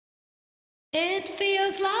It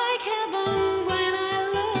feels like heaven when I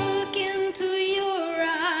look into your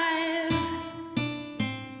eyes.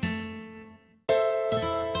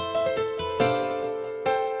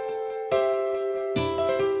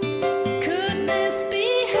 Could this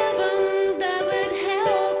be heaven? Does it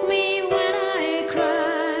help me when I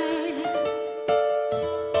cry?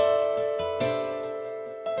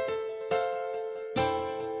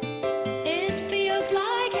 It feels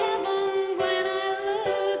like heaven when I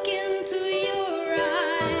look into your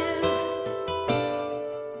eyes.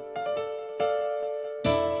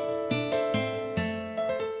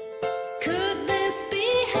 Could this be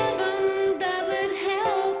heaven? Does it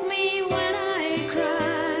help me when I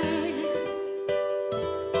cry?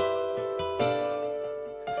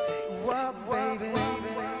 Say what, baby?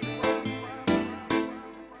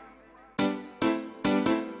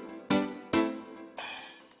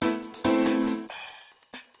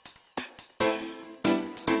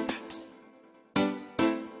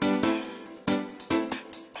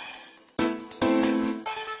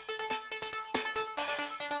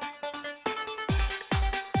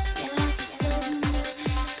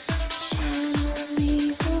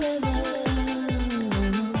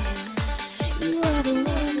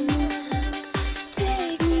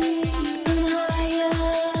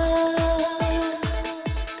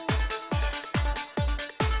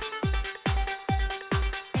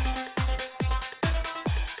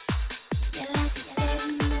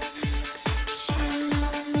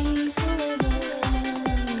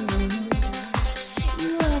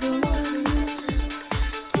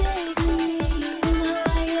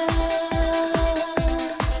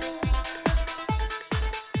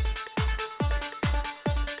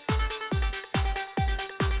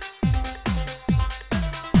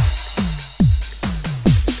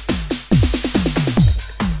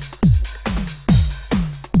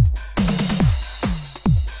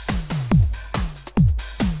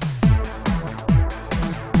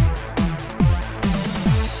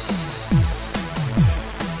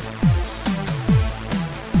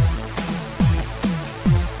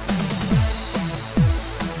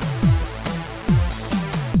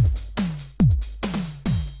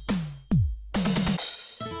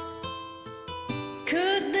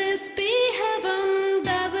 Could this be heaven?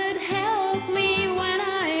 Does it help me when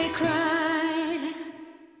I cry?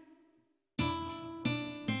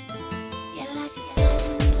 You're like a sun,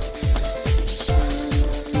 shine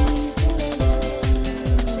me forever.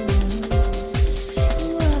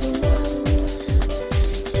 You are the one,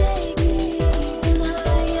 take me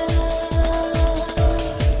higher.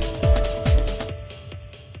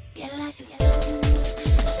 You're like a sun,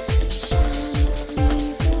 shine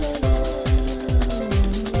me forever.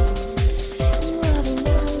 You are the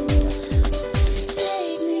one,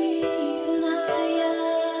 take me higher.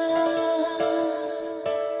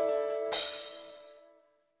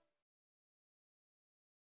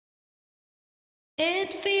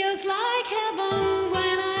 It feels like heaven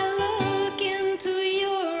when I look into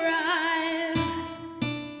your eyes.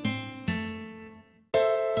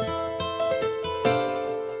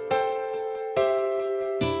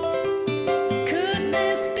 Could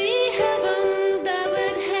this be heaven? Does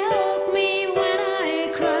it help me when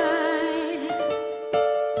I cry?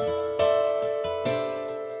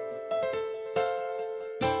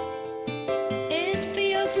 It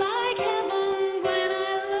feels like heaven when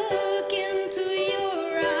I look into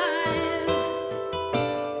your eyes.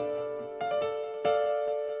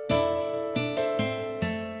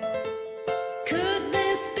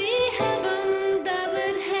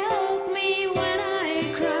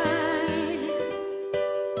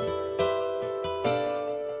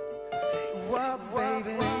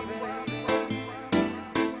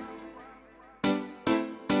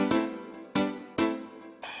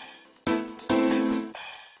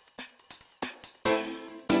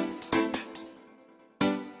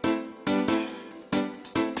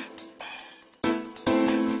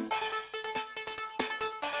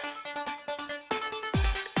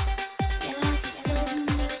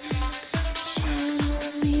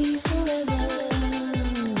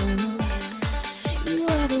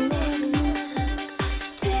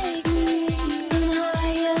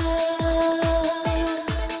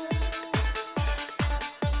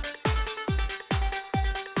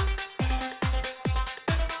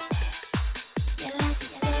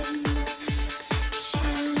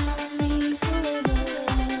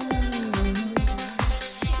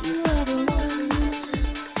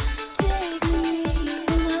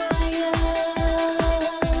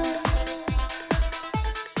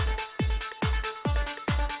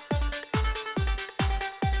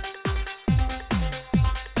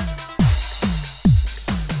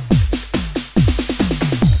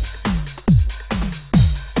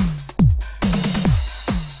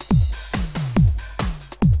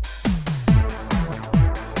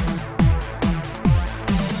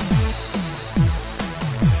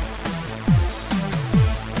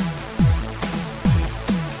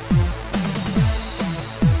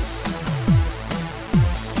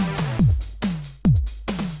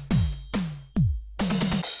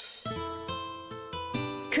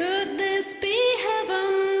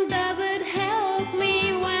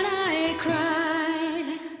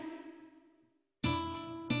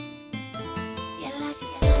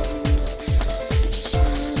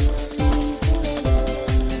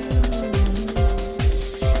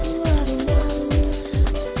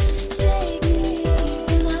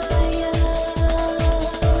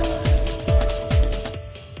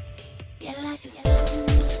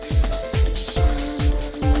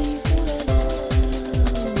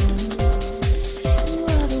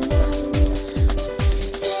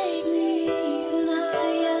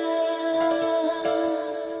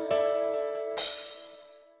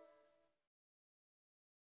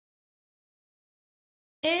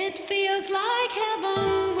 like heaven.